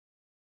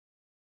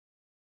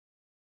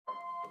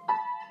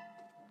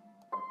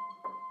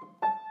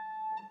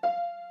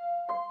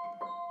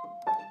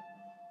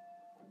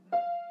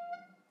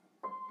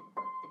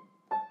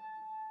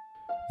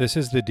This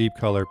is the Deep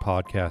Color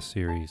podcast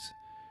series.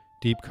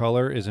 Deep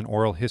Color is an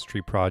oral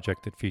history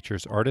project that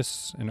features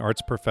artists and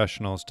arts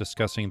professionals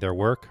discussing their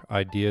work,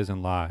 ideas,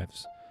 and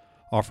lives,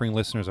 offering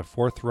listeners a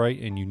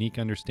forthright and unique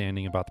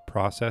understanding about the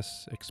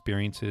process,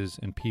 experiences,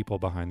 and people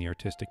behind the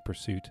artistic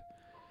pursuit.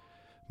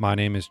 My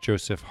name is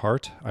Joseph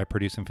Hart. I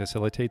produce and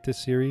facilitate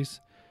this series.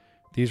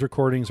 These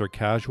recordings are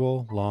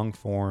casual,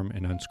 long-form,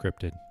 and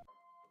unscripted.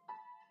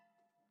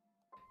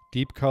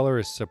 Deep Color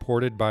is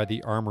supported by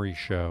The Armory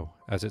Show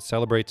as it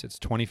celebrates its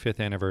 25th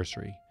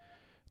anniversary.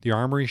 The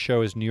Armory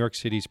Show is New York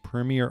City's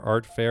premier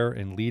art fair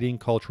and leading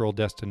cultural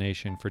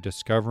destination for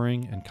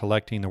discovering and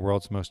collecting the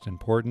world's most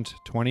important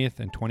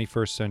 20th and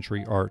 21st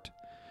century art.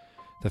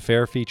 The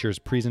fair features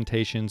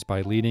presentations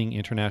by leading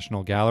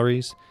international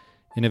galleries,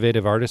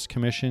 innovative artist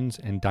commissions,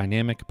 and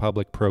dynamic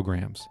public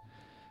programs.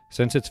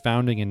 Since its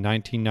founding in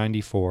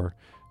 1994,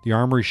 the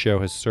Armory Show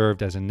has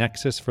served as a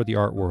nexus for the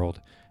art world,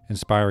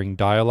 inspiring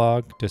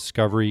dialogue,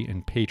 discovery,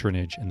 and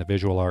patronage in the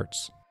visual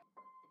arts.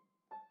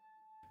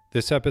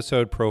 This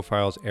episode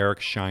profiles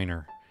Eric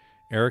Shiner.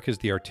 Eric is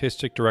the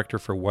artistic director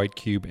for White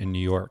Cube in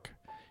New York.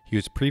 He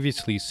was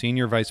previously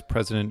senior vice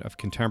president of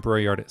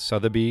contemporary art at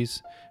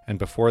Sotheby's, and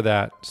before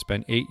that,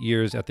 spent 8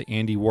 years at the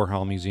Andy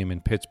Warhol Museum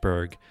in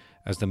Pittsburgh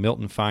as the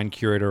Milton Fine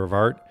curator of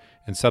art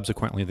and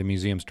subsequently the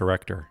museum's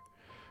director.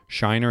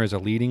 Shiner is a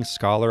leading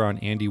scholar on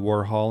Andy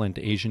Warhol and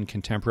Asian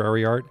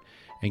contemporary art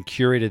and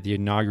curated the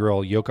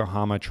inaugural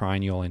Yokohama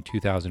Triennial in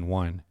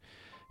 2001.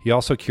 He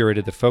also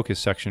curated the focus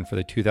section for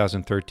the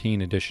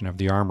 2013 edition of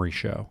the Armory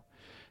Show.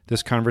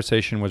 This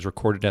conversation was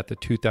recorded at the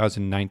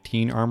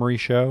 2019 Armory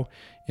Show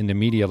in the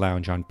Media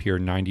Lounge on Pier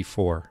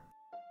 94.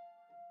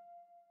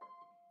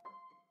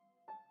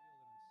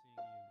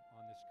 On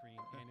the screen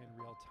and in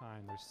real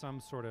time, there's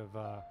some sort of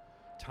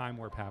time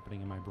warp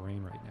happening in my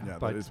brain right now. Yeah,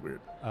 that is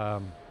weird.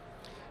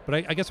 But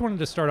I guess I wanted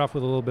to start off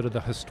with a little bit of the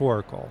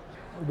historical.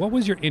 What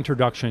was your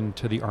introduction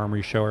to the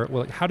Armory Show?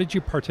 Or, how did you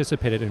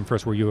participate in it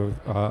first? Were you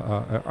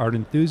an art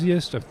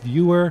enthusiast, a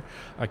viewer,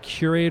 a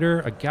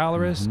curator, a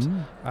gallerist?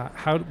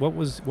 Mm-hmm.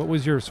 What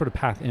was your sort of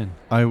path in?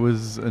 I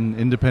was an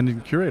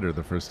independent curator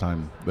the first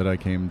time that I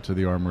came to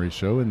the Armory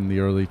Show in the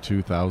early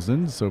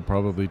 2000s, so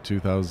probably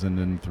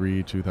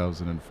 2003,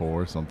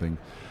 2004, something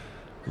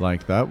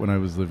like that, when I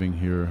was living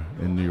here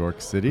in New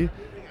York City.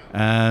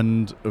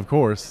 And, of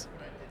course,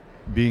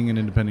 being an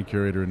independent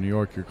curator in New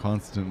York, you're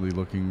constantly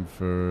looking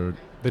for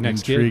the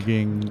next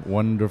intriguing, gig.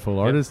 Wonderful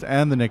artist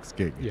and the next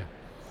gig, yeah,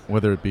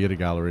 whether it be at a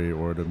gallery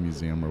or at a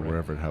museum or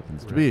wherever it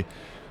happens to Right. be.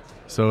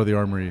 So the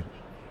Armory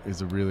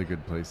is a really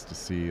good place to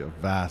see a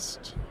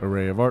vast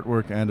array of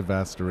artwork and a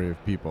vast array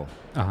of people.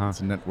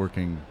 It's a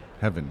networking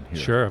heaven here.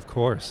 Sure, of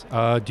course.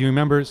 Do you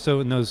remember, so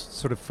in those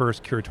sort of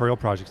first curatorial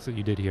projects that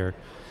you did here,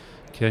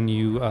 can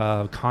you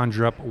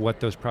conjure up what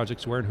those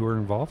projects were and who were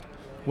involved?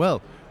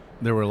 Well,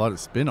 there were a lot of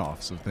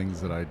spin-offs of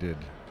things that I did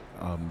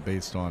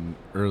based on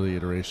early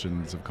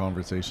iterations of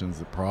conversations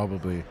that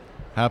probably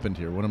happened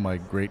here. One of my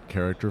great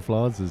character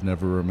flaws is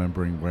never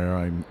remembering where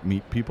I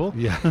meet people.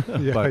 Yeah,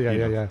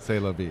 yeah. C'est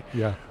la vie.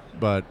 Yeah.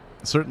 But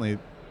certainly,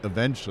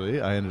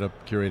 eventually, I ended up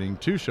curating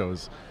 2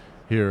 shows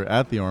here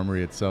at the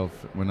Armory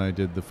itself when I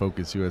did the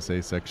Focus USA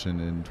section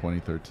in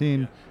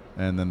 2013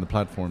 and then the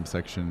Platform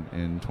section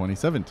in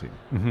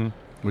 2017,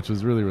 which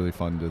was really, really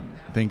fun to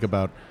think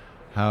about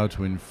how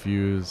to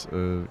infuse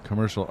a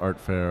commercial art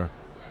fair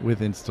with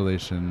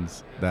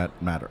installations that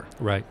matter.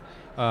 Right.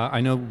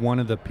 I know one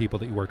of the people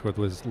that you worked with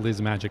was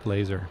Liz Magic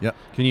Laser. Yeah.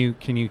 Can you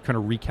kind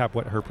of recap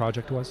what her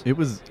project was? It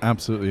was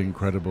absolutely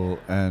incredible,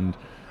 and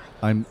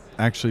I'm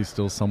actually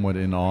still somewhat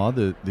in awe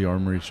that the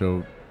Armory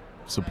Show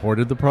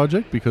supported the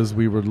project because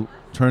we were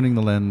turning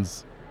the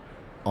lens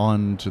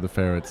onto the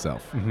fair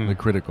itself, the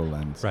critical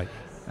lens. Right.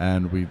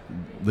 And we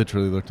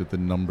literally looked at the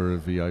number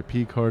of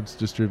VIP cards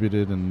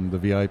distributed, and the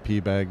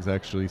VIP bags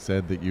actually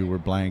said that you were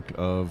blank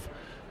of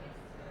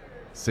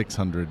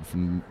 600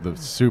 from the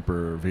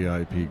super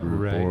VIP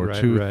group, or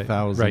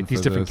 2,000 these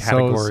for different the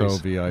categories. so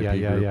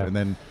VIP group, and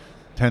then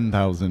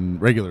 10,000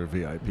 regular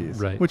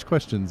VIPs, which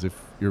questions if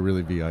you're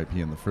really VIP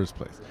in the first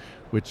place,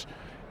 which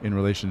in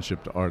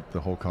relationship to art,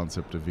 the whole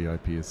concept of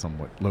VIP is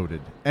somewhat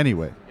loaded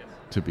anyway,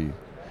 to be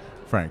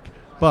frank.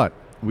 But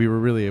we were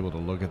really able to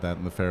look at that,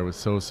 and the fair was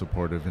so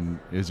supportive. And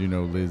as you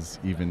know, Liz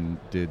even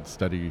did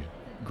study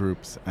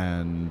groups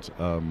and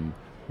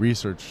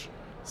research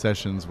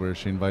sessions where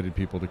she invited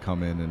people to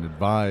come in and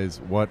advise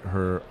what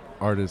her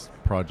artist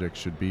project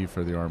should be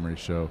for the Armory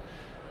Show.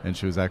 And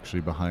she was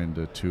actually behind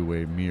a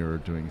 2-way mirror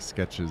doing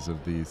sketches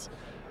of these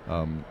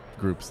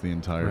groups the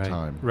entire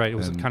time. Right, it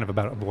was kind of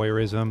about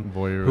voyeurism.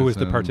 Voyeurism. Who was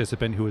the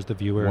participant, who was the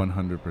viewer.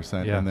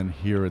 100%. Yeah. And then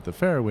here at the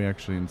fair, we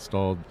actually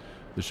installed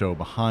the show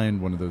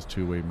behind one of those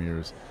 2-way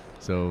mirrors,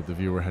 so the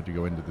viewer had to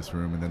go into this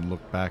room and then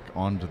look back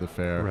onto the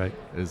fair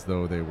as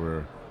though they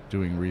were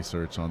doing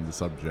research on the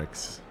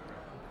subjects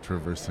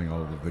traversing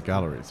all of the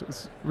galleries. It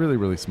was really,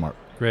 really smart.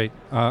 Great.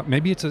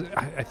 Maybe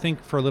I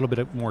think for a little bit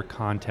of more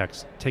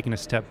context, taking a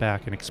step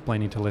back and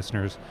explaining to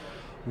listeners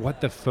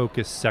what the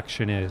focus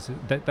section is.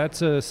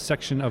 That's a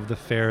section of the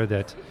fair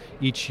that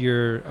each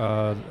year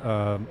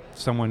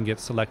someone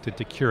gets selected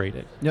to curate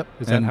it. Yep.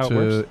 Is that how it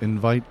works? And to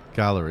invite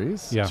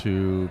galleries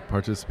to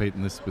participate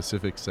in this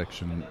specific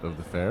section of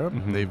the fair.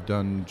 Mm-hmm. They've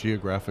done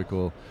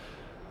geographical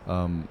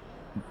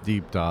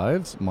deep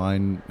dives.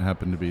 Mine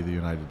happened to be the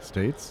United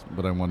States,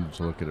 but I wanted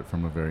to look at it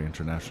from a very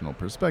international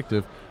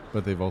perspective.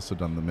 But they've also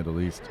done the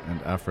Middle East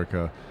and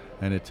Africa,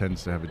 and it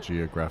tends to have a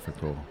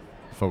geographical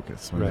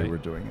focus when they were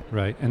doing it.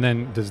 Right. And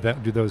then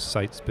do those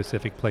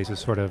site-specific places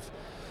sort of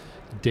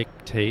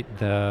dictate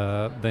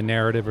the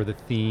narrative or the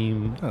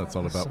theme? No, it's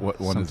all about what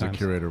one as a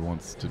curator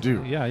wants to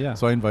do. Yeah.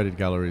 So I invited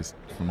galleries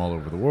from all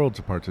over the world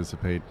to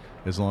participate,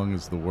 as long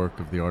as the work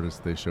of the artists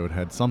they showed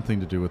had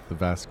something to do with the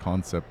vast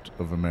concept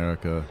of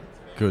America,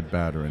 good,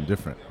 bad, or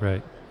indifferent.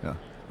 Right.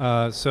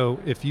 Yeah. So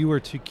if you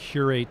were to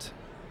curate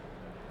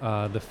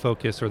the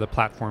focus or the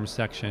platform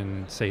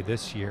section, say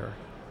this year,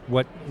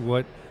 what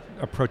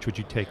approach would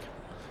you take?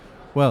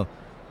 Well,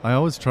 I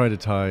always try to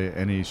tie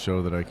any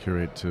show that I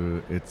curate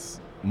to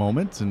its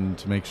moment and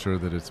to make sure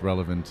that it's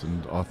relevant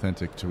and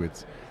authentic to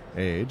its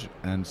age.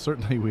 And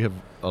certainly we have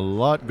a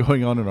lot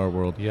going on in our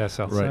world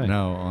right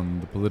now on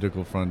the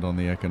political front, on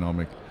the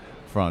economic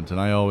front. And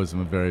I always am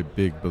a very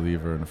big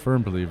believer and a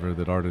firm believer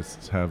that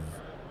artists have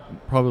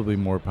probably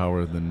more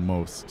power than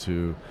most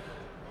to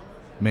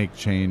make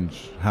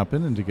change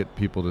happen and to get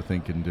people to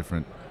think in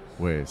different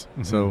ways.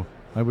 Mm-hmm. So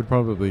I would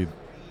probably,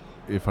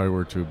 if I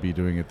were to be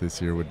doing it this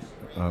year, would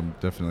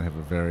definitely have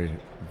a very,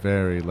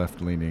 very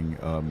left-leaning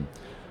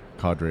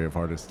cadre of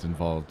artists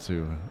involved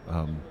to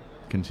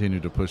continue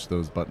to push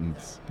those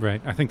buttons.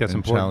 Right, I think that's and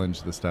important.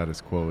 Challenge the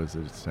status quo as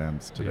it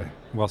stands today. Yeah.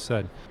 Well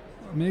said.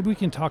 Maybe we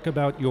can talk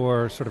about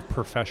your sort of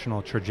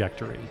professional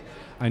trajectory.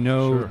 I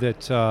know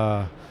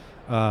that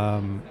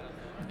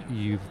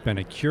you've been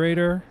a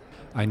curator.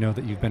 I know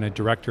that you've been a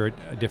director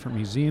at different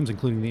museums,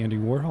 including the Andy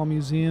Warhol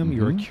Museum. Mm-hmm.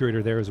 You're a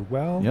curator there as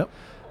well. Yep.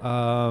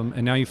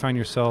 And now you find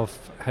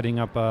yourself heading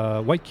up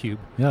White Cube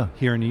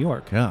here in New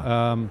York.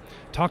 Yeah.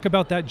 Talk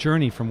about that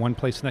journey from one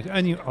place to the next.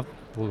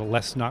 And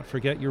let's not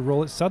forget your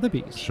role at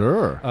Sotheby's.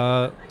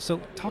 Sure. So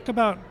talk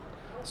about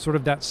sort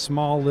of that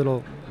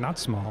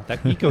that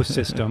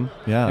ecosystem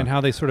and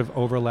how they sort of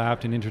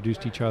overlapped and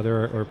introduced each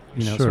other or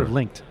sort of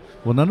linked.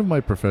 Well, none of my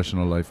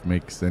professional life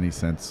makes any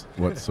sense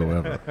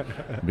whatsoever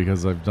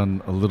because I've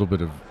done a little bit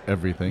of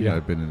everything. Yeah.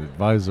 I've been an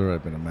advisor,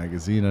 I've been a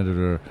magazine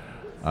editor,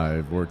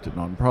 I've worked at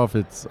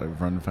nonprofits, I've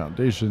run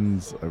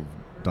foundations, I've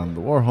done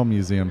the Warhol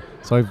Museum.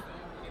 So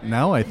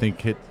I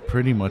think hit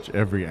pretty much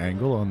every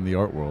angle on the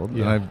art world.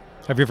 Yeah. And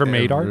have you ever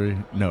made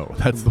art? No,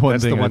 that's the one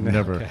thing I've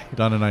never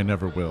done, and I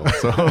never will.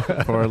 So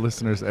for our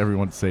listeners,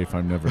 everyone's safe.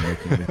 I'm never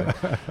making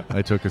anything.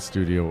 I took a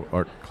studio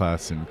art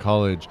class in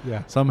college,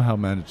 somehow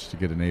managed to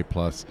get an A+,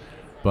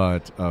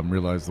 but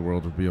realized the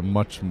world would be a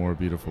much more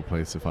beautiful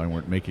place if I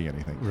weren't making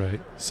anything. Right.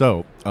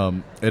 So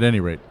at any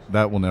rate,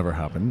 that will never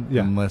happen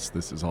unless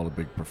this is all a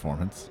big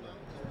performance.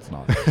 It's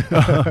not.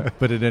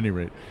 But at any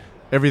rate,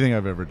 everything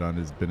I've ever done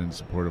has been in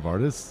support of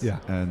artists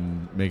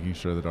and making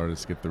sure that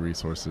artists get the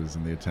resources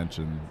and the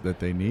attention that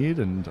they need.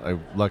 And I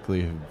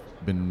luckily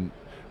have been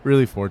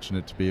really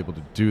fortunate to be able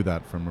to do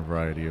that from a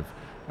variety of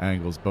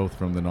angles, both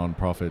from the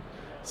nonprofit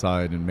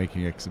side and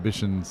making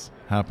exhibitions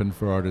happen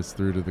for artists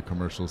through to the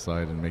commercial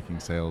side and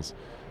making sales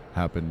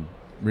happen.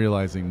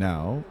 Realizing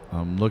now,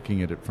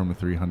 looking at it from a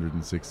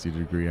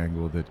 360-degree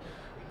angle, that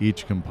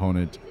each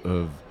component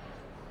of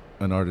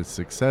an artist's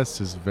success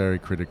is very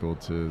critical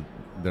to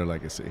their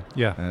legacy.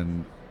 Yeah.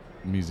 And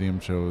museum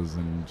shows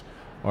and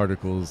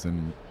articles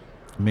and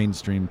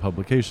mainstream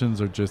publications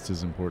are just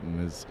as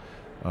important as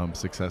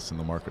success in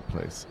the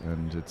marketplace.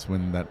 And it's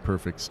when that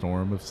perfect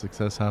storm of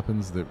success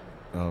happens that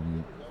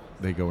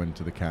they go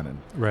into the canon.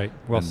 Right.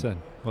 Well said.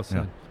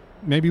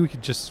 Maybe we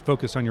could just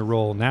focus on your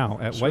role now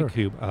at White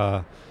Cube.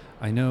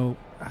 I know,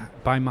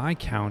 by my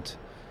count,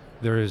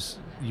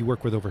 you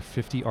work with over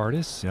 50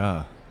 artists.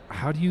 Yeah.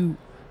 How do you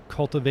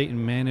cultivate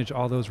and manage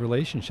all those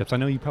relationships? I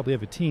know you probably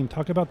have a team.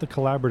 Talk about the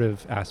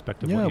collaborative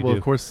aspect of what you do. Yeah, well,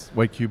 of course,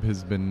 White Cube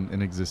has been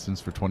in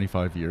existence for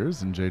 25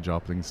 years, and Jay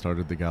Jopling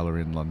started the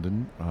gallery in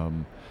London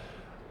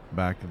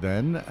back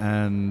then,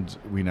 and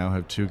we now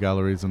have 2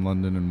 galleries in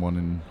London and 1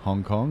 in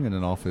Hong Kong and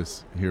an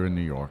office here in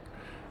New York.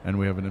 And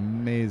we have an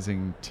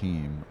amazing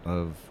team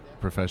of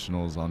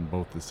professionals on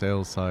both the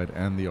sales side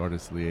and the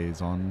artist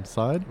liaison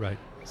side. Right.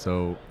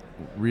 So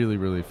really,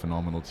 really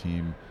phenomenal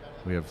team.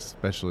 We have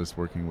specialists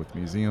working with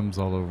museums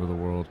all over the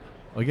world.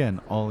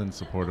 Again, all in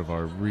support of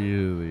our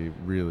really,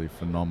 really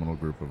phenomenal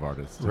group of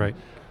artists. Right.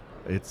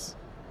 And it's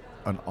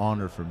an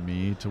honor for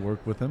me to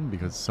work with them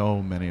because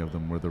so many of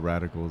them were the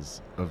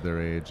radicals of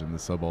their age and the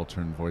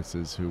subaltern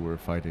voices who were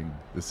fighting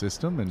the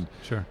system and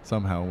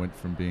somehow went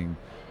from being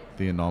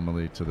the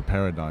anomaly to the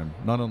paradigm,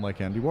 not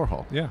unlike Andy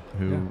Warhol,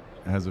 who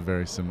has a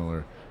very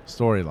similar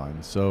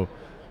storyline. So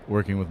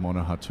working with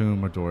Mona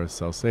Hatoum or Doris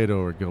Salcedo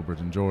or Gilbert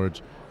and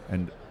George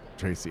and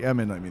Tracy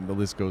Emin, I mean, the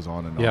list goes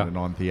on and on and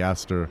on.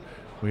 Theaster.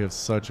 We have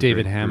such a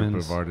great group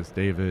of artists.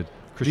 David.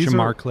 Christian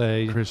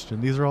Marclay.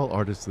 These are all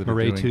artists that are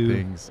doing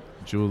things.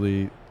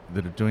 Julie,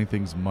 that are doing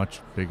things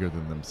much bigger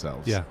than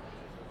themselves. Yeah.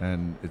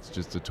 And it's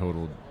just a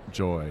total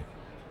joy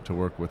to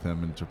work with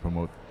them and to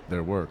promote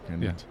their work.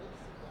 And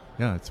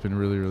it's been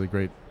really, really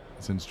great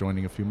since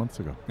joining a few months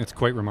ago. It's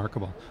quite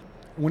remarkable.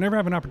 Whenever I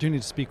have an opportunity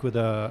to speak with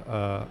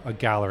a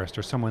gallerist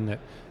or someone that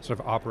sort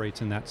of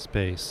operates in that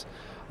space,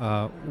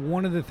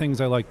 one of the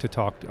things I like to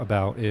talk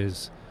about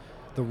is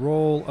the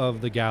role of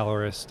the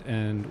gallerist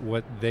and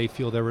what they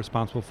feel they're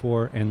responsible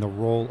for, and the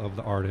role of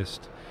the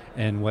artist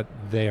and what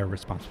they are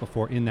responsible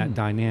for in that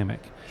dynamic.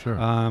 Sure.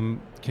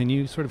 Can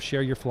you sort of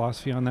share your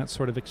philosophy on that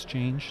sort of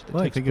exchange that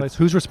takes I think place?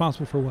 Who's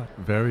responsible for what?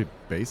 Very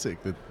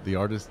basic, that the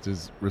artist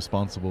is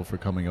responsible for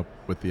coming up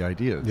with the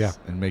ideas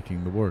and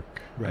making the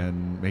work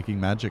and making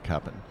magic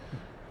happen.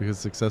 Because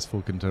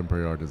successful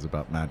contemporary art is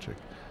about magic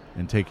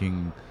and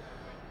taking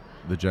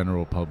the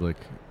general public,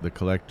 the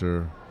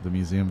collector, the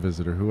museum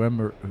visitor,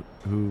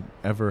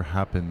 whoever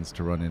happens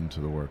to run into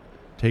the work,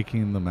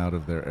 taking them out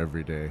of their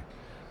everyday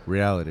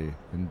reality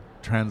and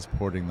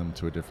transporting them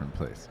to a different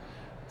place.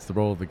 It's the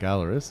role of the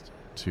gallerist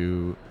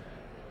to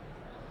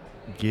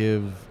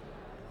give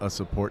a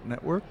support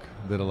network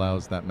that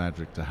allows that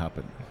magic to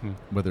happen,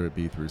 whether it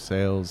be through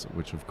sales,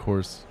 which of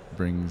course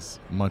brings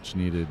much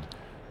needed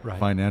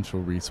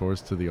financial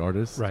resource to the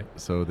artist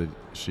so that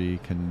she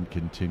can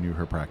continue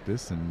her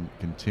practice and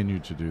continue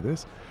to do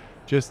this,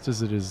 just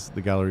as it is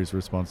the gallery's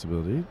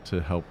responsibility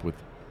to help with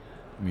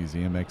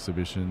museum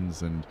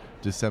exhibitions and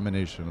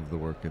dissemination of the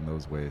work in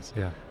those ways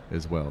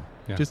as well,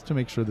 just to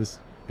make sure this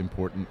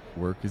important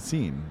work is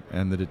seen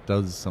and that it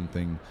does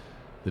something,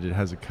 that it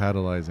has a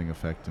catalyzing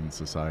effect in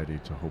society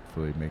to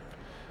hopefully make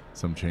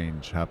some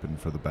change happen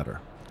for the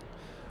better.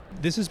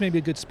 This is maybe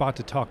a good spot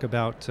to talk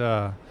about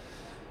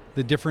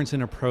the difference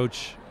in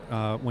approach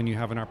when you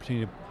have an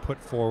opportunity to put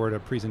forward a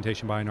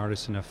presentation by an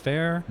artist in a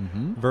fair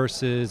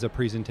versus a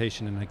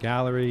presentation in a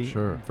gallery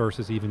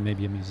versus even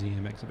maybe a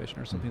museum exhibition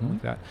or something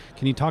like that.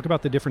 Can you talk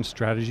about the different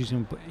strategies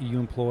you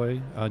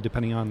employ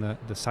depending on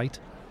the site?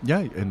 Yeah,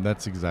 and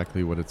that's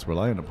exactly what it's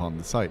reliant upon,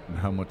 the site and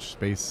how much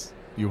space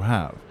you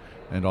have.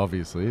 And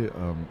obviously,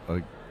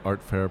 an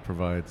art fair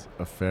provides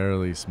a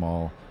fairly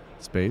small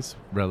space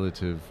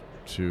relative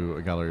to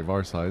a gallery of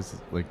our size,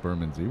 like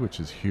Bermondsey, which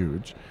is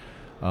huge.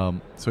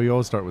 So you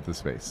always start with the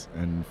space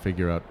and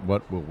figure out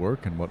what will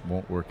work and what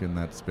won't work in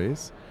that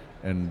space,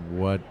 and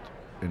what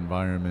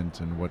environment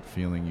and what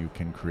feeling you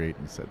can create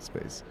in said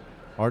space.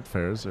 Art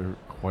fairs are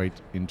quite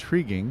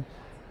intriguing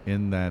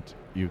in that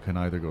you can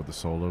either go the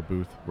solo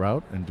booth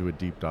route and do a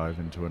deep dive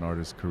into an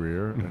artist's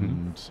career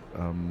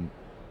and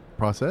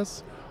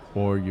process,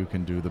 or you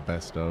can do the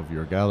best of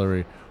your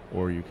gallery,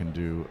 or you can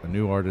do a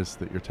new artist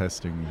that you're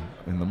testing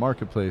in the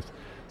marketplace.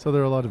 So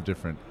there are a lot of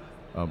different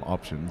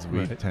options.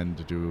 We tend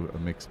to do a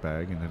mixed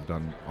bag and have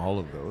done all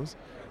of those.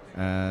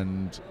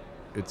 And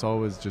it's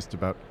always just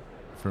about,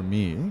 for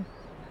me,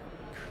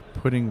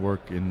 putting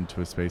work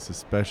into a space,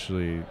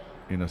 especially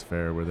in a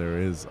fair where there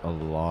is a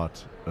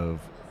lot of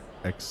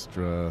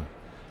extra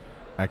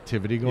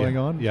activity going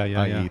on,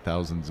 i.e.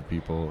 thousands of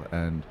people,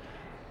 and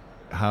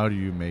how do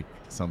you make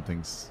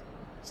something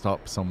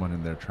stop someone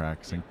in their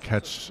tracks and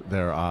catch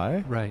their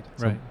eye?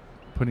 So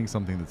putting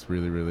something that's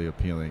really, really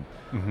appealing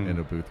in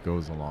a booth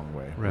goes a long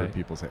way. Where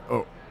people say,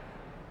 oh,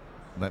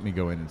 let me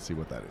go in and see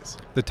what that is.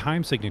 The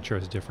time signature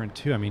is different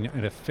too. I mean,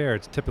 at a fair,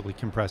 it's typically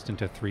compressed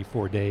into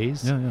 3-4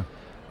 days.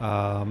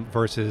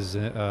 Versus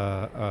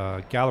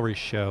a gallery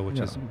show, which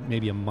is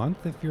maybe a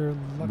month if you're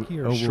lucky,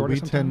 or shorter. We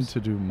tend to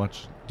do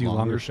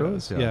longer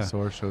shows. So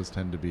our shows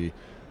tend to be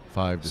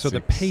 5 to 6 So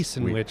the pace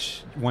in weeks.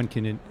 which one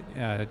can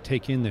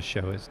take in the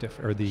show is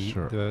different,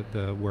 or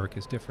the work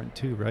is different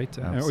too, right?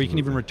 Or you can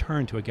even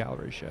return to a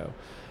gallery show.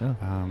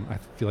 I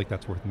feel like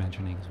that's worth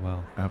mentioning as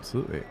well.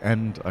 Absolutely.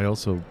 And I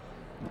also,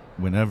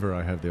 whenever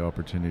I have the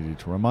opportunity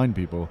to remind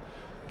people,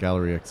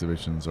 gallery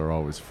exhibitions are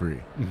always free.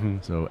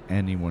 So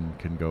anyone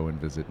can go and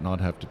visit, not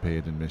have to pay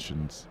an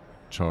admissions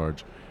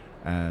charge,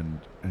 and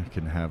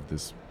can have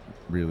this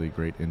really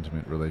great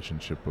intimate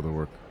relationship with a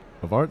work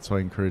of art. So I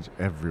encourage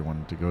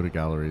everyone to go to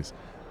galleries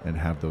and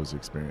have those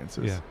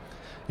experiences.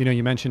 Yeah.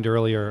 You mentioned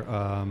earlier,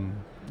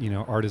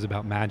 art is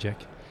about magic.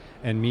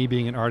 And me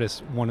being an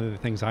artist, one of the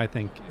things I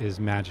think is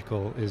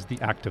magical is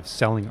the act of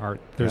selling art.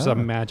 There's a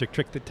magic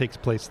trick that takes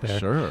place there.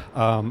 Sure.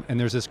 And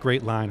there's this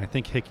great line, I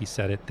think Hickey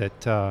said it,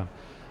 that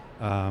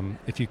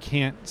if you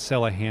can't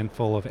sell a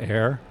handful of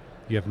air,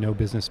 you have no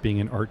business being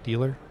an art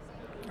dealer.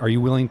 Are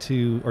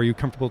you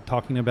comfortable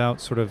talking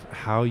about sort of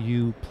how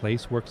you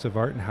place works of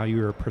art and how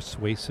you are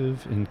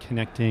persuasive in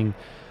connecting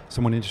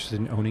someone interested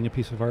in owning a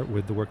piece of art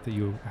with the work that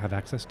you have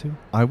access to?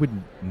 I would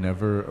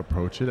never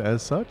approach it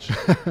as such.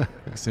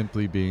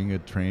 Simply being a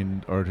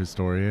trained art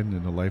historian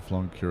and a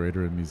lifelong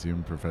curator and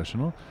museum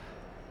professional,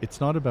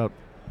 it's not about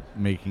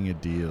making a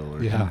deal or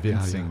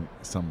convincing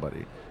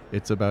somebody.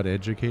 It's about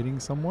educating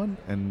someone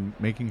and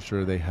making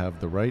sure they have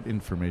the right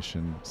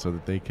information so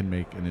that they can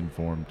make an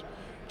informed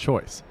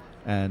choice.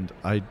 And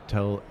I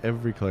tell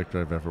every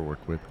collector I've ever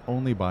worked with,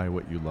 only buy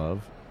what you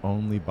love,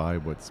 only buy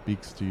what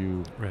speaks to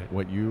you,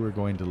 what you are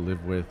going to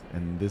live with,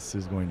 and this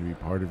is going to be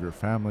part of your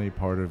family,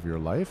 part of your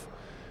life.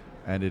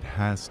 and it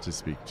has to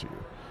speak to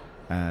you.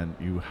 And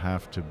you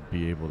have to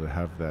be able to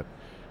have that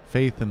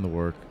faith in the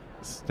work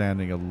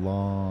standing a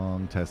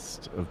long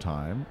test of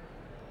time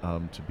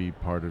to be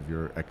part of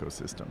your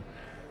ecosystem.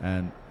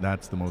 And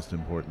that's the most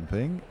important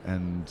thing.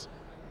 And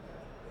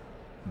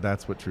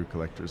that's what true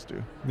collectors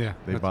do. Yeah.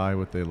 They buy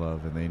what they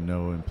love, and they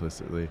know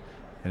implicitly.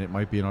 And it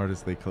might be an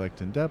artist they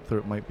collect in depth, or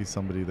it might be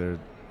somebody they're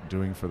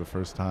doing for the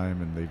first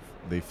time, and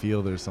they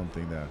feel there's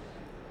something there.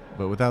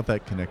 But without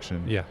that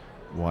connection,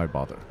 why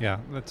bother? Yeah,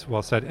 that's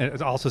well said. And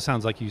it also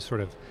sounds like you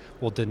sort of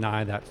will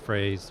deny that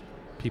phrase,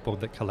 people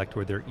that collect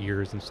with their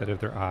ears instead of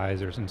their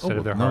eyes or instead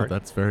of their heart. No,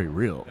 that's very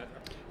real.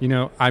 You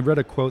know, I read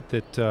a quote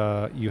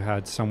that you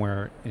had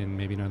somewhere in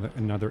maybe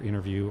another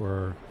interview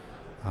or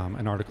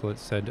an article that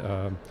said,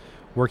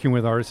 working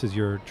with artists is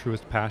your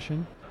truest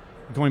passion.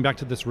 Going back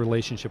to this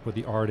relationship with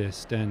the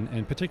artist,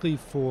 and particularly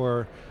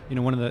for, you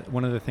know,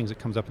 one of the things that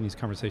comes up in these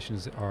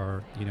conversations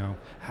are, you know,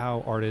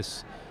 how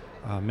artists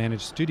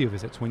manage studio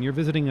visits. When you're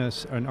visiting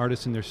an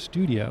artist in their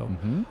studio,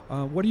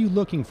 what are you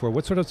looking for?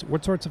 What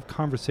sorts of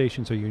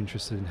conversations are you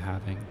interested in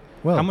having?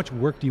 Well, how much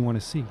work do you want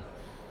to see?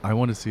 I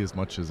want to see as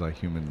much as I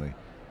humanly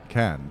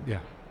can. Yeah.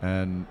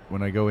 And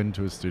when I go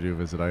into a studio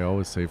visit, I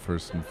always say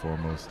first and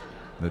foremost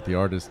that the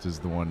artist is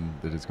the one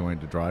that is going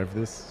to drive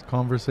this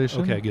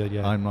conversation. Okay, good,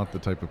 yeah. I'm not the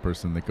type of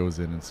person that goes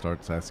in and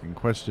starts asking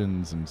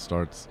questions and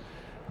starts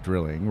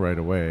drilling right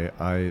away.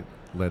 I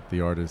let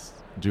the artist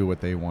do what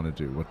they want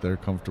to do, what they're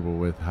comfortable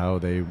with, how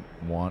they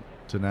want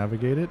to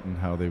navigate it, and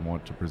how they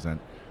want to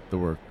present the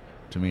work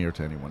to me or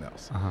to anyone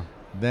else.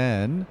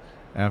 Then,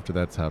 after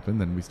that's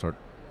happened, then we start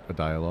a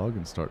dialogue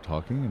and start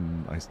talking,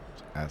 and I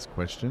ask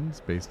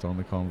questions based on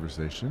the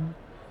conversation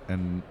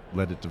and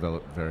let it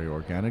develop very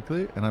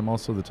organically. And I'm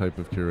also the type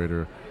of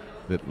curator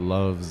that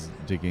loves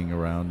digging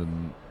around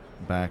in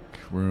back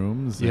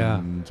rooms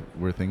and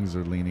where things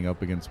are leaning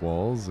up against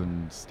walls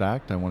and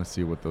stacked. I want to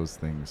see what those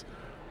things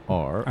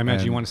are. I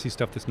imagine you want to see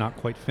stuff that's not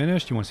quite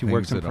finished. You want to see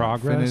works in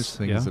progress. Finished,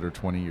 things that are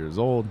 20 years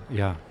old.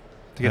 Yeah.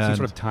 To get some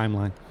sort of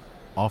timeline.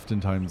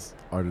 Oftentimes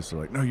artists are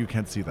like, no, you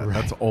can't see that. Right.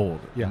 That's old.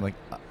 Yeah. I'm like,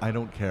 I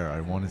don't care.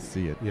 I want to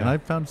see it. Yeah. And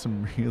I've found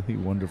some really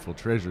wonderful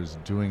treasures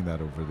doing that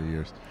over the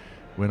years.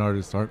 When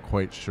artists aren't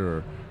quite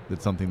sure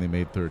that something they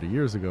made 30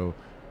 years ago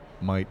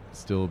might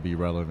still be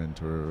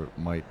relevant or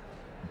might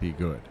be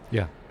good.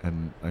 Yeah.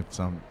 And I've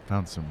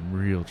found some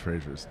real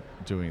treasures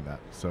doing that.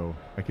 So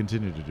I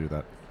continue to do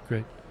that.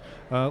 Great.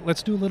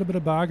 Let's do a little bit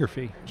of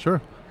biography. Sure.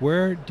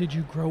 Where did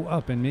you grow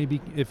up? And maybe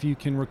if you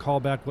can recall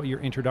back what your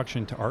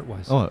introduction to art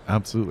was. Oh,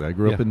 absolutely. I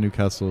grew up in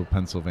Newcastle,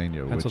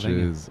 Pennsylvania, which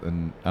is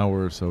an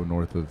hour or so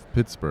north of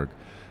Pittsburgh.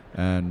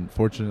 And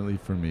fortunately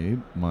for me,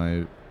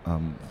 my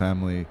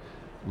family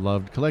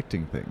loved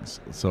collecting things.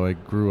 So I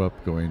grew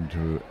up going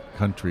to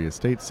country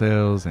estate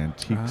sales,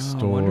 antique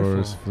stores,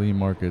 wonderful. Flea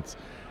markets,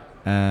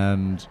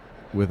 and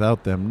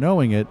without them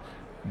knowing it,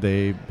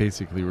 they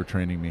basically were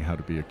training me how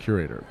to be a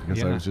curator,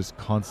 because I was just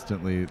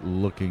constantly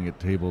looking at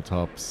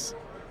tabletops,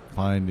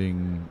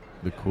 finding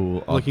the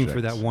cool looking objects,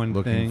 for that one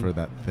looking thing. for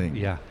that thing.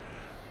 Yeah.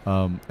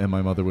 And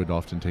my mother would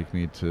often take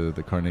me to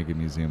the Carnegie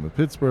Museum of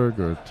Pittsburgh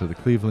or to the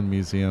Cleveland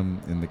Museum,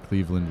 and the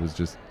Cleveland was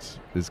just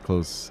as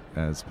close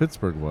as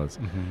Pittsburgh was.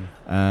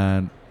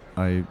 And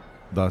I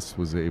thus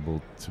was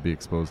able to be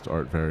exposed to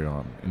art very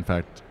on. In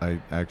fact, I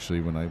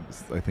actually, when I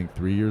was, I think,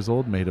 3 years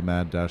old, made a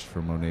mad dash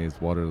for Monet's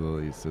Water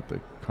Lilies at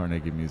the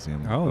Carnegie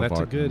Museum of that's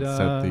Art. a good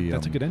set the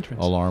that's a good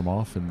entrance. alarm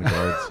off, and the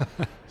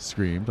guards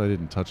screamed. I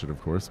didn't touch it,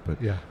 of course, but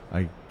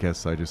I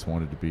guess I just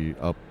wanted to be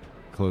up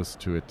close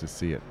to it to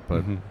see it.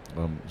 But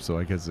so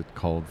I guess it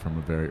called from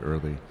a very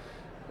early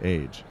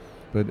age.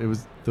 But it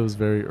was those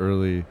very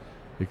early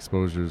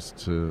exposures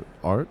to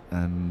art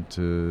and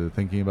to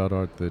thinking about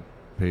art that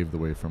paved the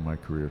way for my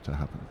career to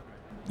happen.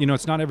 You know,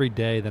 it's not every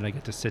day that I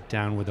get to sit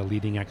down with a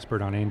leading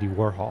expert on Andy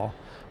Warhol,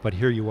 but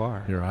here you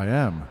are. Here I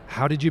am.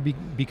 How did you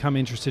become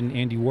interested in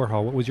Andy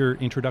Warhol? What was your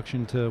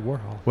introduction to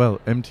Warhol? Well,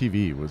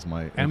 MTV was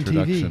my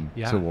introduction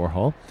to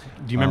Warhol.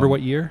 Do you remember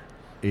what year?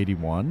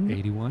 81.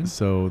 81.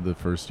 So the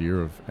first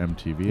year of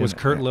MTV. Was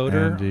Kurt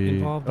Loder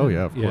involved? Oh,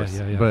 yeah, of course.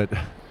 Yeah. But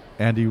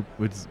Andy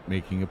was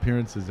making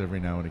appearances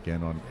every now and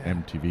again on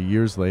MTV.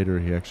 Years later,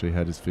 he actually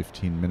had his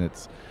 15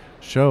 Minutes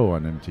show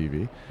on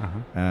MTV.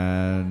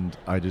 And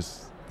I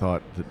just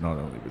thought that not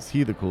only was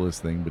he the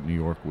coolest thing, but New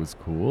York was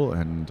cool.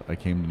 And I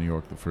came to New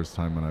York the first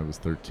time when I was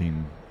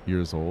 13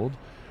 years old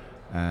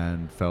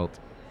and felt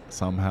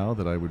somehow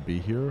that I would be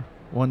here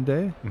one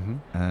day.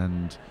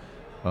 And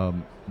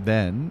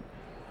then,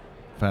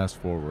 fast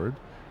forward,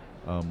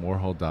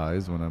 Warhol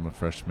dies when I'm a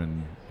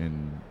freshman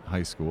in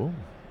high school.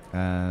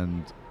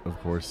 And, of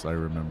course, I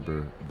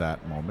remember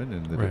that moment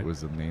and that it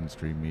was a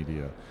mainstream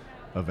media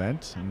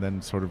event, and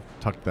then sort of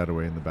tucked that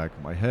away in the back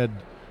of my head,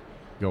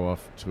 go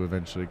off to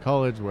eventually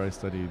college, where I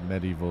studied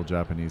medieval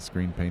Japanese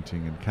screen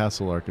painting and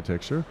castle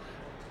architecture.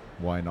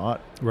 Why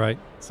not? Right.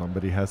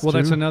 Somebody has to. Well,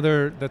 that's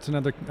another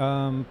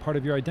part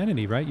of your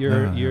identity, right?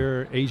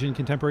 Your Asian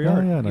contemporary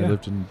art. Yeah, and I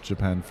lived in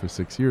Japan for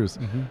 6 years,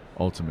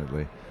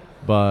 ultimately.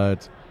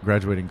 But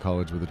graduating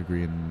college with a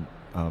degree in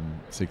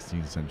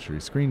 16th century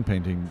screen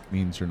painting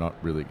means you're not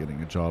really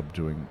getting a job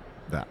doing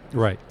that.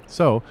 Right.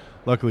 So,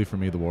 luckily for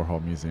me, the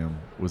Warhol Museum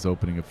was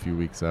opening a few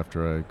weeks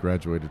after I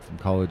graduated from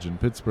college in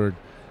Pittsburgh,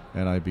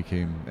 and I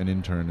became an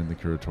intern in the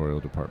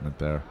curatorial department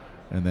there,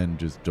 and then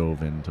just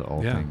dove into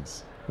all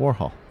things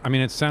Warhol. I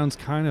mean, it sounds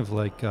kind of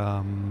like,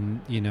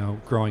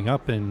 growing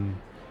up in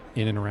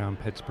and around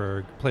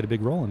Pittsburgh played a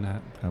big role in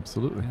that.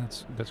 Absolutely. Yeah,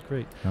 that's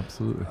great.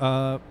 Absolutely.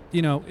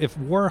 If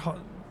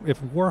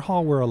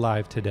Warhol were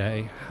alive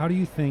today, how do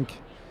you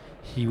think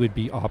he would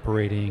be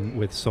operating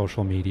with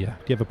social media?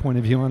 Do you have a point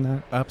of view on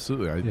that?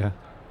 Absolutely. I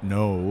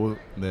know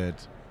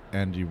that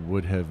Andy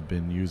would have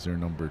been user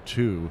number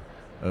 2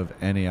 of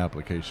any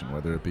application,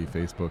 whether it be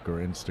Facebook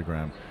or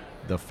Instagram.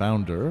 The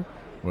founder,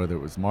 whether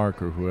it was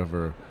Mark or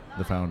whoever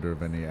the founder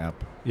of any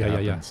app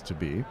happens to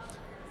be,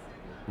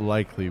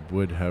 likely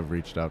would have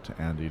reached out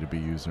to Andy to be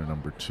user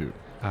number 2,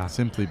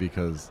 simply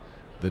because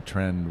the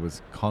trend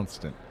was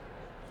constant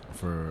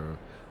for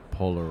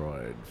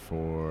Polaroid,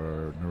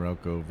 for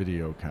Norelco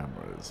video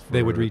cameras.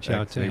 They would reach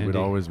out to Andy. They would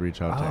always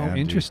reach out to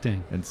Andy.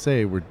 Interesting. And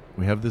say, we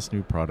have this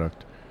new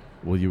product.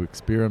 Will you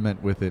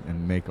experiment with it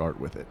and make art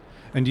with it?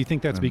 And do you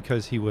think that's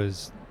because he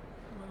was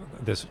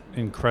this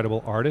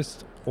incredible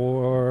artist,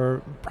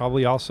 or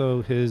probably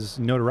also his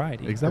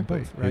notoriety? Exactly.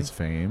 Both, right? His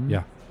fame.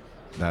 Yeah.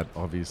 That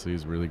obviously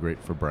is really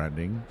great for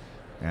branding.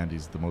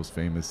 Andy's the most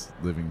famous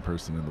living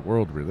person in the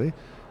world, really.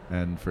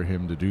 And for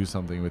him to do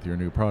something with your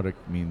new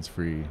product means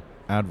free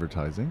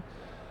advertising,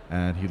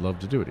 and he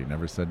loved to do it. He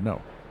never said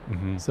no.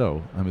 Mm-hmm.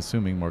 So I'm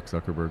assuming Mark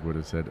Zuckerberg would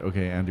have said,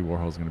 okay, Andy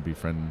Warhol's going to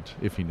befriend,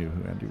 if he knew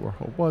who Andy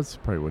Warhol was,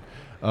 probably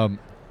would,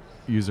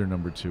 user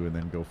number 2, and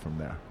then go from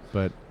there.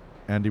 But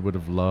Andy would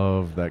have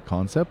loved that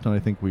concept, and I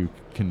think we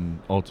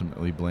can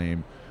ultimately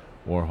blame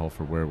Warhol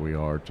for where we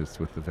are, just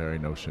with the very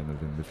notion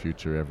of in the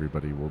future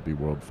everybody will be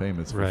world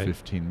famous for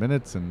 15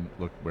 minutes, and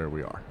look where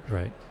we are.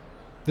 Right.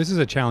 This is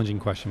a challenging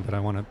question, but I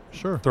want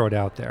to throw it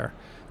out there.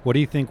 What do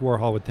you think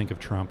Warhol would think of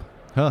Trump?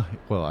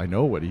 Well, I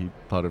know what he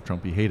thought of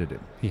Trump. He hated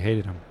him. He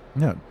hated him.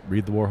 Yeah,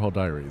 read the Warhol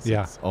Diaries.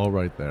 Yeah. It's all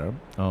right there.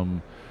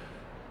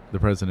 The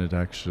president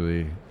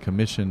actually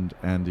commissioned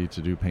Andy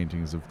to do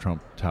paintings of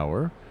Trump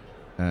Tower,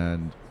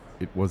 and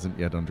it wasn't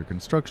yet under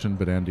construction,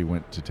 but Andy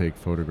went to take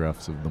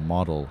photographs of the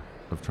model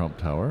of Trump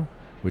Tower,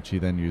 which he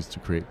then used to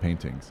create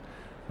paintings.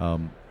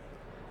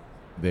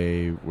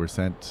 They were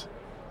sent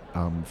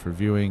for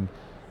viewing.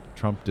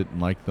 Trump didn't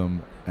like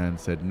them and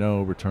said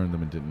no, returned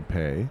them, and didn't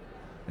pay.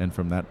 And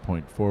from that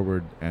point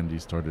forward, Andy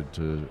started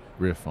to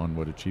riff on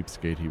what a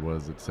cheapskate he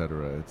was,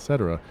 etc.,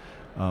 etc.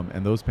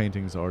 And those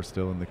paintings are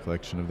still in the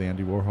collection of the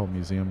Andy Warhol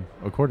Museum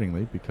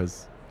accordingly,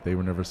 because they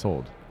were never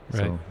sold.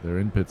 Right. So they're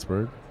in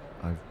Pittsburgh.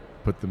 I've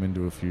put them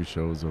into a few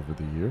shows over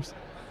the years.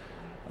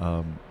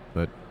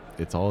 But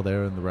it's all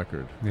there in the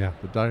record. Yeah.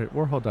 The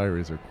Warhol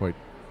Diaries are quite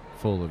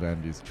full of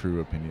Andy's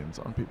true opinions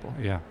on people.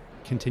 Yeah.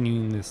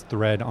 Continuing this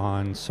thread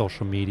on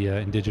social media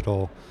and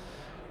digital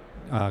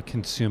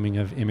consuming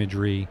of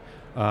imagery,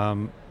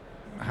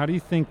 how do you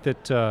think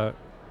that,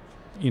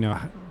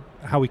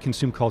 how we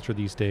consume culture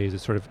these days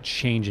is sort of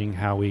changing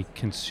how we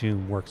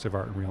consume works of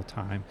art in real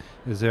time?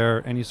 Is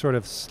there any sort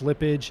of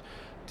slippage?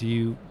 Do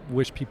you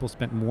wish people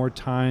spent more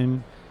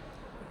time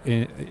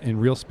in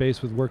real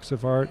space with works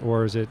of art,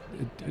 or is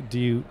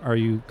are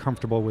you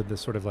comfortable with this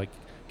sort of like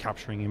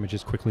capturing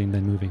images quickly and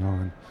then moving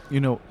on?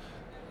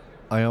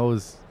 I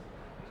always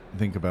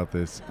think about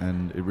this,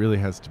 and it really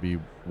has to be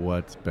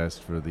what's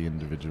best for the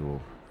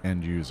individual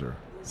end user.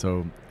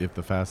 So if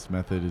the fast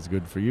method is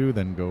good for you,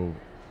 then go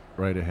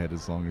right ahead,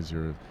 as long as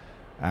you're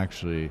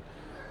actually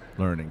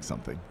learning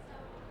something.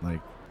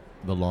 Like,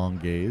 the long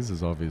gaze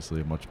is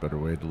obviously a much better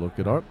way to look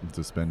at art and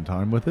to spend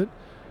time with it.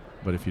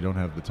 But if you don't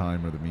have the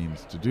time or the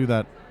means to do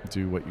that,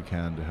 do what you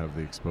can to have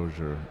the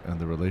exposure and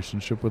the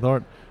relationship with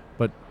art,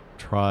 but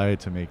try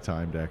to make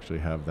time to actually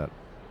have that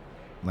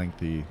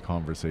lengthy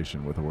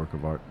conversation with a work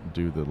of art.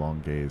 Do the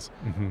long gaze.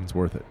 Mm-hmm. It's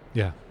worth it.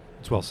 Yeah,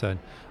 it's well said.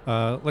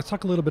 Let's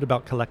talk a little bit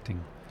about collecting.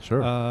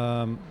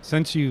 Sure.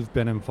 Since you've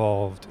been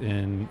involved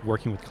in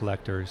working with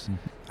collectors,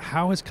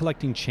 how has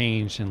collecting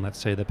changed in, let's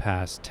say, the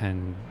past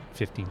 10,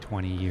 15,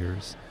 20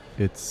 years?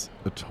 It's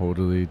a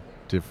totally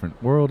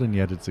different world, and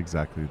yet it's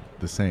exactly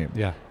the same.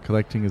 Yeah.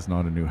 Collecting is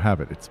not a new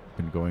habit. It's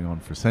been going on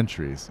for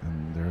centuries,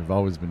 and there have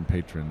always been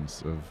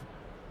patrons of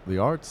the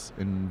arts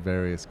in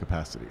various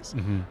capacities,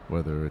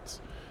 whether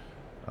it's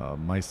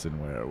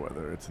Meisenware,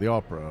 whether it's the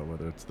opera,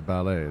 whether it's the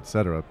ballet,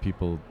 etc.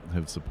 People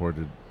have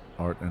supported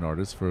art and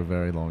artists for a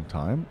very long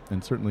time,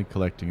 and certainly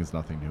collecting is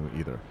nothing new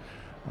either.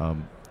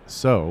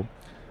 So,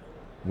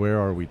 where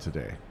are we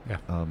today?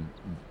 Yeah.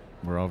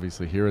 We're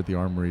obviously here at the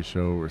Armory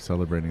Show. We're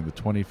celebrating the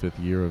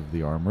 25th year of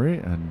the Armory,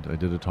 and I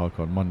did a talk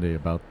on Monday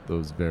about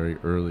those very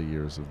early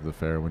years of the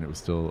fair when it was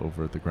still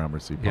over at the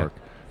Gramercy Park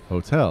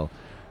Hotel,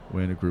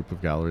 when a group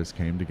of galleries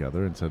came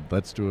together and said,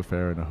 let's do a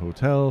fair in a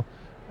hotel,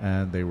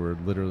 and they were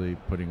literally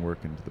putting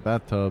work into the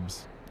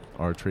bathtubs.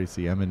 Our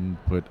Tracy Emin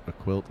put a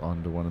quilt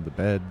onto one of the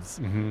beds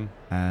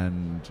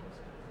and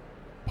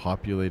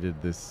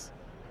populated this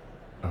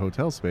a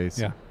hotel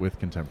space with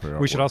contemporary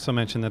artwork. We should also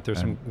mention that there's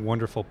some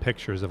wonderful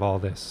pictures of all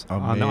this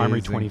on the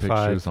Armory 25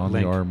 pictures on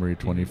link. the Armory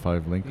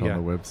 25 link on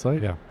the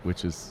website,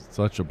 which is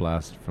such a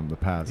blast from the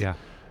past. Yeah.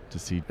 To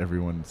see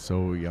everyone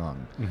so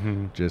young,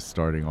 just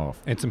starting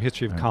off. And some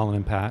history of Colin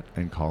and Pat.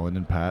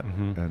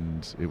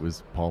 And it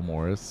was Paul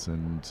Morris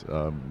and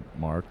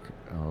Mark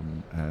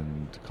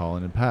and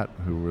Colin and Pat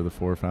who were the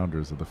 4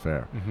 founders of the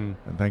fair.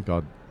 And thank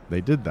God they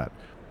did that.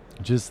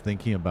 Just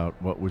thinking about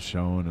what was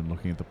shown and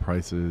looking at the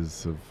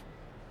prices of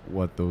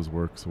what those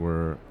works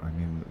were, I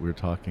mean, we're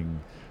talking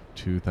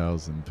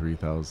 $2,000,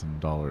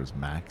 $3,000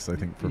 max, I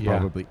think, for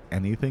probably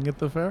anything at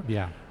the fair.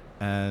 Yeah.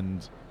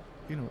 And,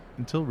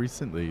 until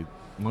recently,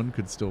 one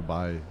could still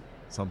buy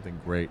something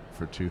great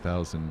for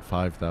 $2,000,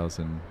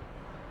 $5,000.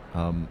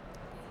 And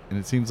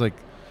it seems like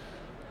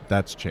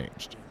that's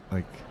changed.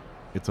 Like,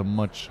 it's a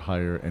much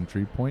higher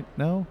entry point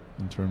now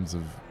in terms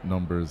of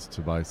numbers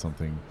to buy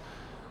something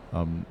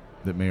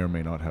that may or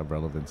may not have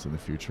relevance in the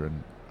future.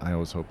 And I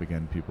always hope,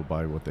 again, people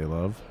buy what they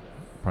love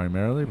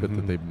primarily, but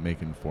that they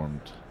make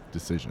informed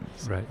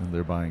decisions. Right. And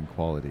they're buying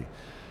quality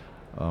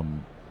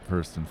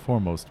first and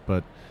foremost.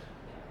 But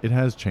it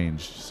has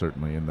changed,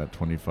 certainly, in that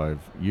 25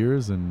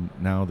 years, and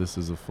now this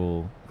is a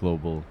full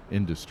global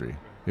industry.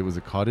 It was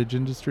a cottage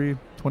industry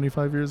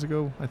 25 years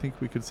ago, I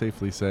think we could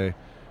safely say,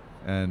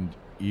 and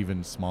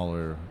even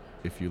smaller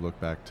if you look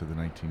back to the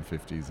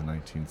 1950s and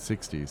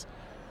 1960s.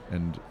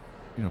 And,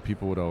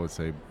 people would always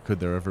say, could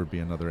there ever be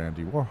another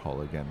Andy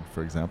Warhol again,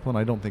 for example? And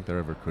I don't think there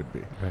ever could be.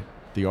 Right.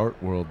 The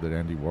art world that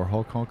Andy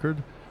Warhol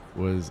conquered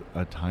was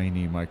a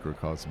tiny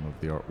microcosm of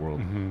the art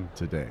world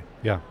today.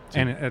 Yeah,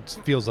 and it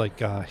feels like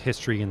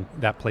history in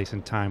that place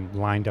and time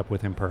lined up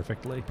with him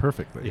perfectly.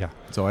 Perfectly. Yeah.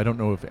 So I don't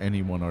know if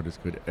any one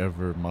artist could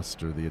ever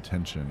muster the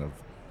attention of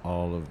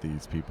all of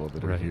these people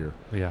that are here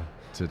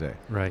today.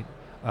 Right.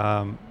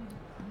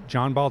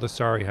 John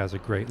Baldessari has a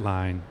great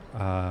line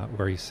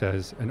where he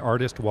says, an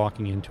artist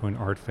walking into an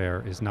art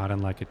fair is not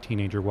unlike a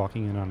teenager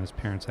walking in on his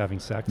parents having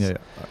sex. Yeah,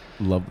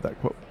 I love that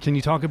quote. Can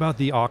you talk about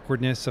the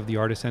awkwardness of the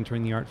artist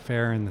entering the art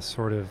fair and the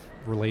sort of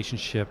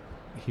relationship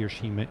he or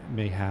she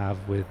may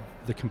have with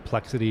the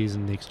complexities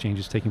and the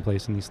exchanges taking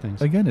place in these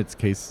things? Again, it's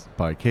case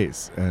by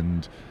case,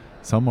 and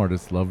some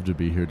artists love to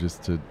be here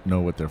just to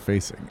know what they're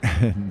facing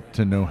and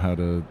to know how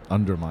to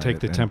undermine take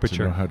it, the temperature,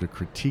 to know how to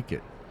critique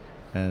it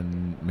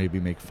and maybe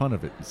make fun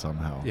of it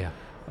somehow. Yeah.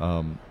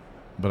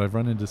 But I've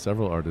run into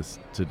several artists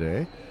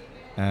today,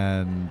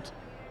 and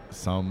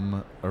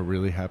some are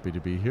really happy to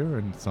be here,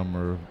 and some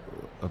are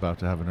about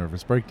to have a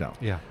nervous breakdown.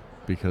 Yeah.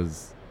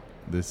 Because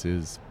this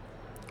is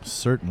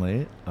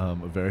certainly a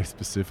very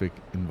specific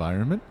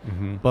environment,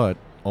 but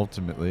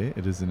ultimately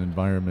it is an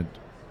environment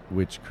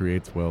which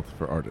creates wealth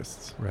for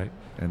artists. Right.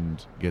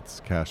 And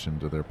gets cash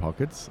into their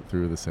pockets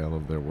through the sale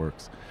of their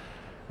works.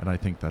 And I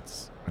think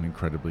that's an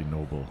incredibly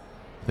noble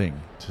thing,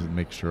 to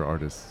make sure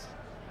artists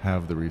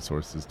have the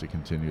resources to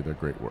continue their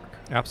great work.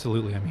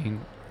 Absolutely. I mean,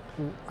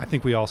 I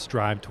think we all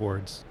strive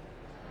towards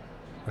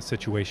a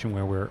situation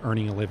where we're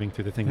earning a living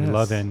through the thing we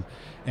love, and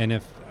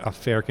if a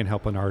fair can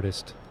help an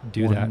artist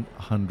do 100%. That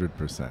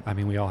 100%. I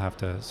mean, we all have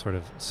to sort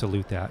of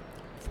salute that.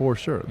 For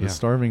sure. The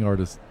starving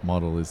artist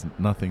model is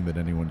nothing that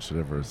anyone should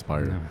ever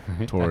aspire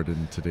toward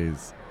in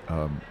today's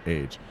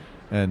age.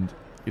 And,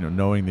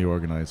 knowing the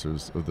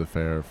organizers of the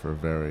fair for a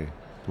very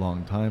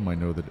long time, I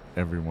know that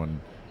everyone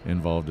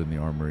involved in the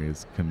Armory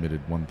is committed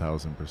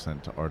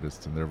 1,000% to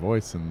artists and their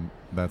voice, and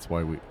that's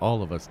why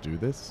all of us do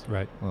this.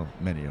 Right. Well,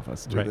 many of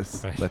us do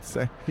this, let's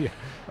say,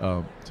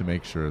 to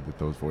make sure that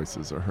those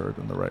voices are heard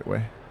in the right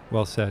way.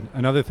 Well said.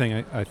 Another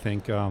thing I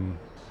think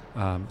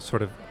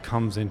sort of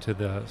comes into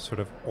the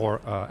sort of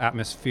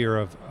atmosphere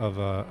of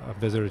a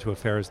visitor to a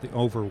fair is the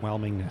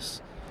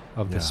overwhelmingness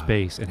of the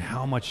space and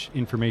how much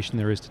information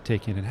there is to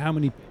take in and how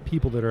many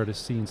people that are to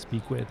see and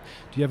speak with.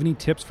 Do you have any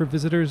tips for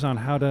visitors on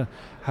how to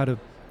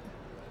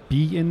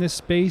be in this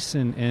space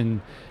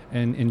and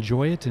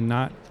enjoy it and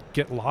not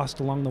get lost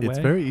along the way? It's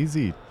very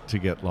easy to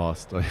get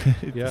lost.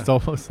 It's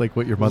almost like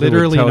what your mother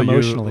literally would tell and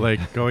emotionally. You,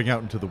 like going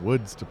out into the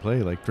woods to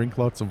play, like drink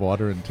lots of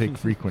water and take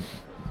frequent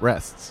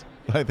rests.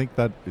 I think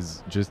that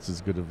is just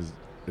as good of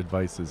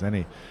advice as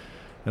any.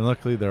 And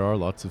luckily there are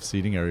lots of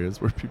seating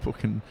areas where people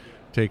can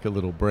take a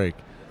little break.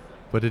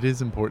 But it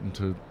is important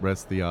to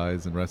rest the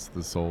eyes and rest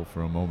the soul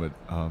for a moment,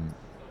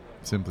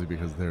 simply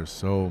because there's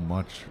so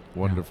much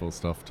wonderful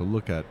stuff to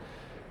look at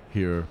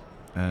here.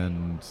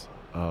 And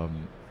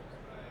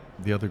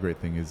the other great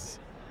thing is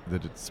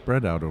that it's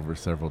spread out over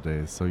several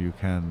days, so you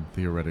can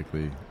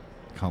theoretically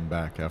come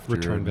back after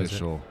your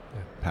initial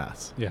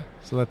pass. Yeah.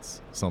 So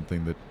that's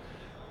something that,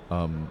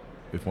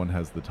 if one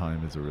has the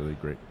time, is a really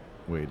great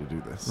way to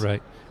do this.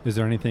 Right. Is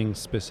there anything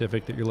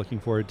specific that you're looking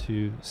forward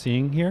to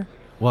seeing here?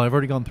 Well, I've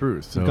already gone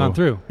through. So you've gone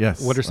through? Yes.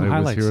 What are some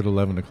highlights? I was here at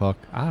 11 o'clock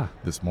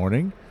this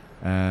morning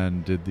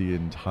and did the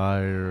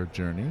entire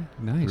journey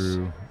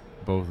through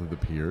both of the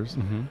piers.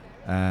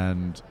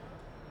 And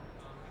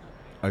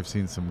I've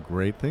seen some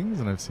great things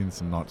and I've seen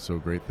some not so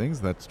great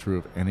things. That's true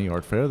of any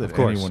art fair that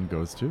anyone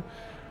goes to.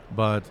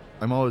 But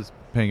I'm always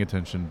paying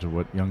attention to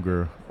what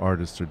younger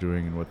artists are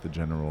doing and what the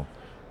general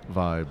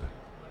vibe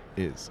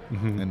is.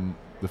 Mm-hmm. And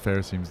the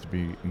fair seems to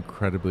be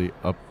incredibly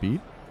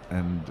upbeat,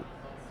 and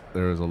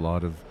there is a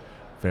lot of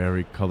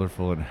very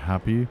colorful and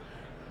happy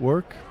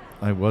work.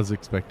 I was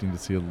expecting to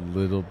see a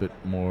little bit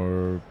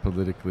more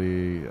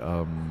politically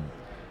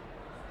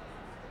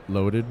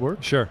loaded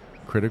work, Sure.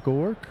 critical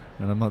work,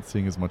 and I'm not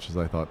seeing as much as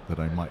I thought that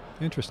I might.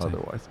 Interesting.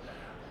 Otherwise.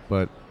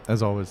 But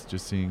as always,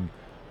 just seeing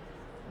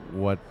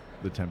what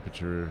the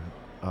temperature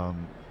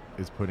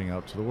is putting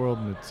out to the world,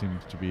 and it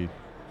seems to be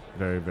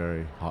very,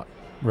 very hot.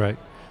 Right.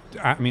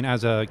 I mean,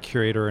 as a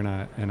curator and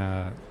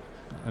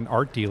an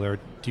art dealer,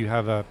 do you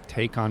have a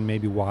take on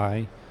maybe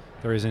why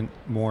there isn't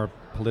more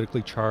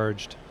politically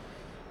charged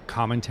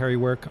commentary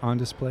work on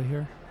display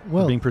here?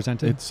 Well, being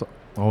presented? It's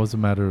always a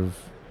matter of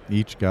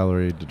each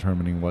gallery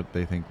determining what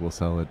they think will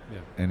sell at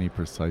any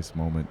precise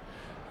moment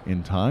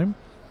in time.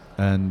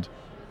 And,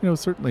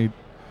 certainly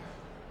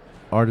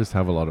artists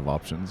have a lot of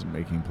options in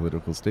making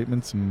political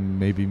statements, and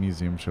maybe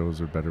museum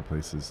shows are better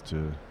places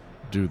to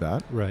do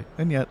that. Right.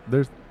 And yet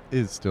there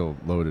is still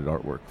loaded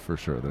artwork for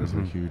sure. There's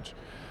a huge,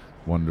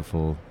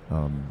 wonderful,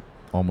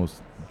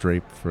 almost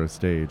drape for a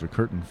stage, a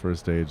curtain for a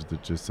stage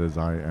that just says,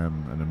 "I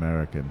am an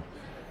American,"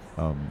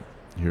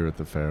 here at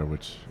the fair,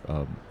 which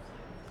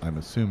I'm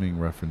assuming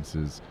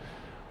references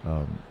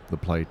the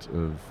plight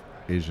of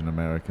Asian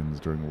Americans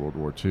during World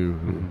War II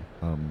who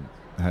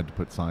had to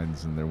put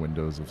signs in their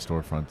windows of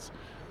storefronts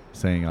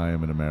saying "I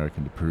am an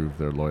American" to prove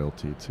their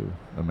loyalty to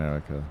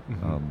America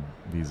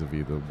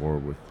vis-a-vis the war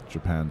with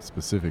Japan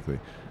specifically.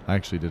 I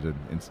actually did an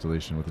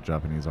installation with a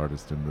Japanese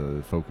artist in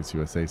the Focus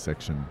USA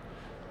section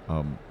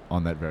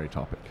on that very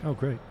topic. Oh,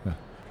 great. Yeah.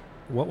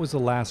 What was the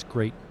last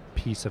great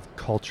piece of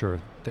culture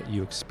that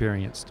you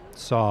experienced,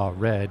 saw,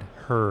 read,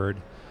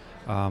 heard,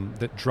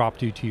 that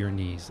dropped you to your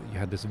knees, that you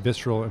had this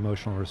visceral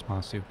emotional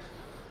response to?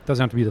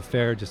 Doesn't have to be the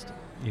fair, just,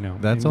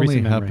 That's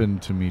only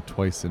happened to me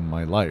twice in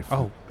my life.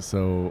 Oh.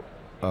 So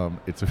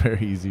it's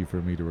very easy for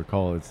me to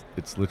recall.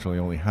 It's literally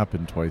only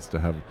happened twice to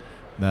have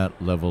that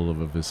level of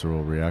a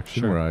visceral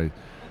reaction where I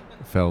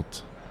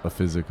felt a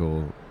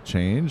physical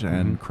change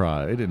and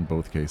cried in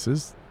both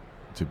cases,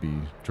 to be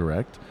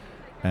direct.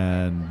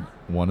 And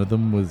one of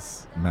them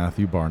was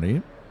Matthew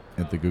Barney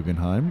at the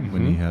Guggenheim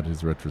when he had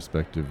his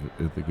retrospective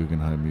at the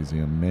Guggenheim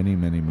Museum many,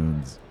 many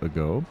moons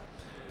ago.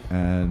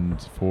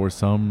 And for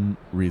some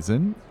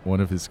reason, one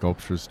of his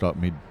sculptures stopped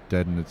me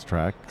dead in its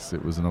tracks.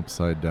 It was an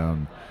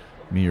upside-down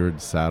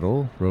mirrored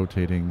saddle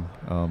rotating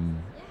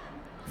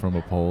from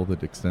a pole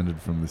that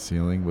extended from the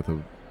ceiling with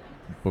a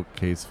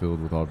bookcase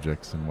filled with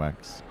objects in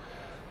wax,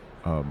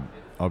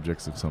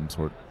 objects of some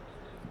sort,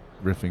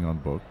 riffing on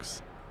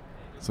books.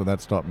 So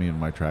that stopped me in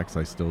my tracks.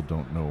 I still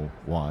don't know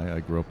why. I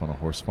grew up on a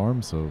horse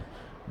farm, so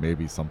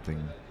maybe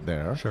something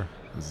there. Sure.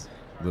 Was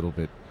a little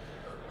bit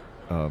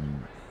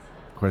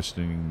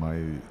questioning my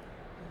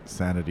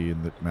sanity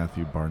in that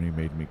Matthew Barney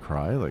made me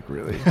cry. Like,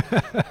 really?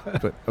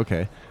 But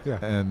okay. Yeah.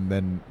 And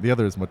then the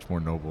other is much more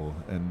noble.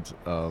 And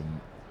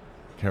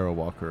Kara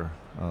Walker,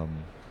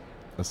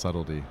 A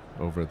Subtlety,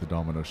 over at the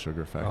Domino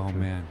Sugar Factory. Oh,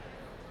 man.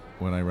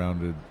 When I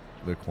rounded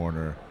the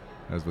corner,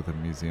 I was with a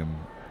museum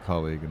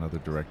colleague, another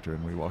director,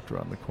 and we walked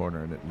around the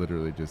corner, and it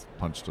literally just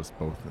punched us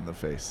both in the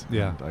face.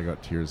 Yeah. And I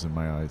got tears in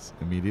my eyes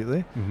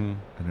immediately.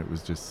 And it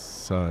was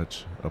just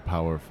such a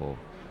powerful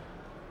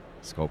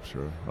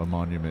sculpture, a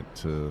monument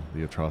to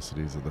the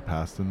atrocities of the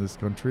past in this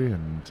country,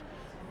 and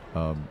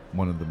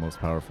one of the most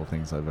powerful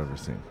things I've ever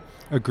seen.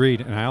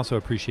 Agreed. And I also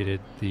appreciated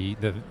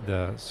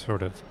the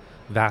sort of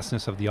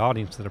vastness of the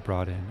audience that it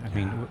brought in. I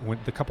mean,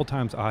 the couple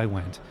times I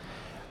went,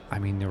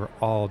 there were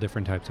all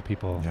different types of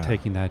people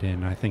taking that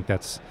in. I think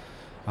that's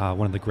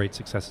one of the great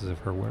successes of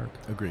her work.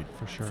 Agreed.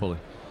 For sure. Fully.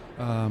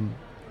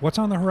 What's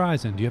on the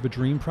horizon? Do you have a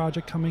dream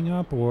project coming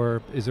up,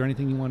 or is there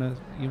anything you want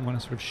to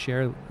sort of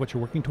share what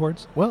you're working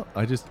towards? Well,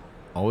 I just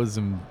always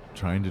am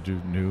trying to do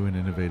new and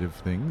innovative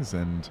things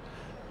and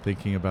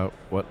thinking about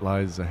what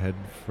lies ahead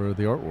for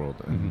the art world.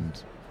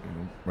 And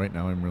right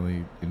now I'm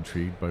really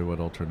intrigued by what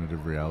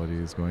alternative reality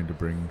is going to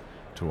bring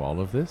to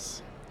all of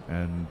this.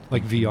 And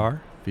like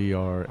VR,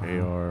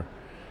 AR,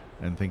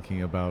 and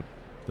thinking about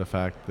the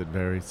fact that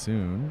very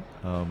soon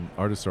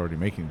artists are already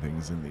making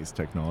things in these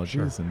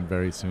technologies, and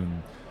very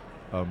soon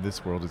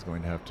this world is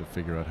going to have to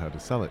figure out how to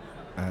sell it.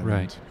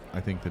 And I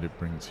think that it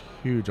brings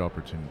huge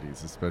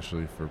opportunities,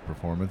 especially for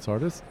performance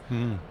artists,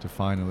 to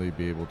finally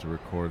be able to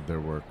record their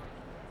work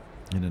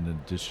in an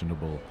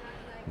editionable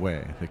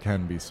way that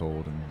can be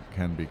sold and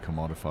can be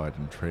commodified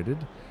and traded,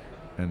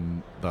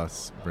 and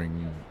thus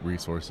bring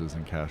resources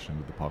and cash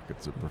into the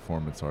pockets of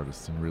performance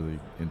artists in really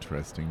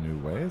interesting new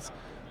ways.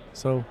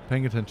 So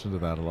paying attention to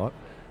that a lot,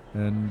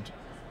 and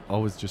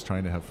always just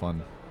trying to have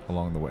fun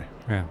along the way.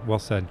 Yeah, well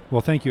said.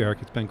 Well, thank you, Eric.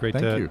 It's been great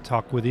to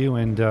talk with you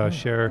and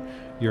share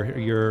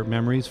your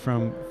memories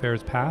from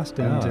fairs past,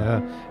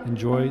 and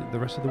enjoy the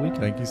rest of the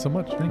weekend. Thank you so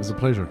much. Thanks. It was a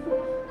pleasure.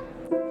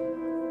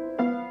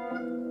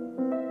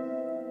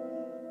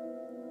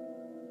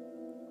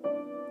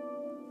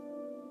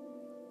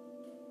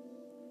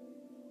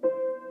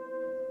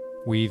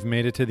 We've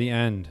made it to the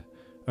end.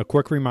 A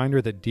quick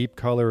reminder that Deep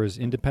Color is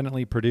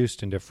independently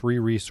produced and a free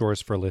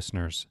resource for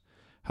listeners.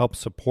 Help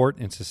support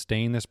and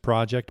sustain this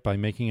project by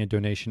making a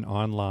donation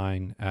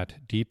online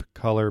at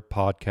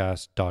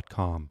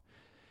deepcolorpodcast.com.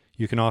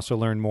 You can also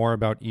learn more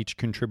about each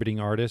contributing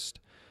artist,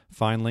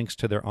 find links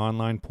to their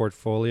online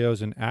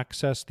portfolios, and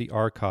access the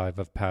archive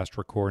of past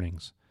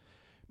recordings.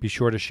 Be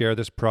sure to share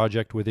this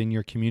project within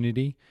your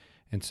community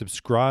and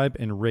subscribe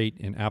and rate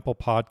in Apple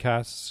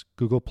Podcasts,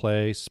 Google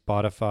Play,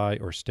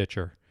 Spotify, or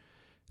Stitcher.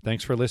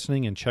 Thanks for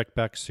listening, and check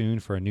back soon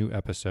for a new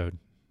episode.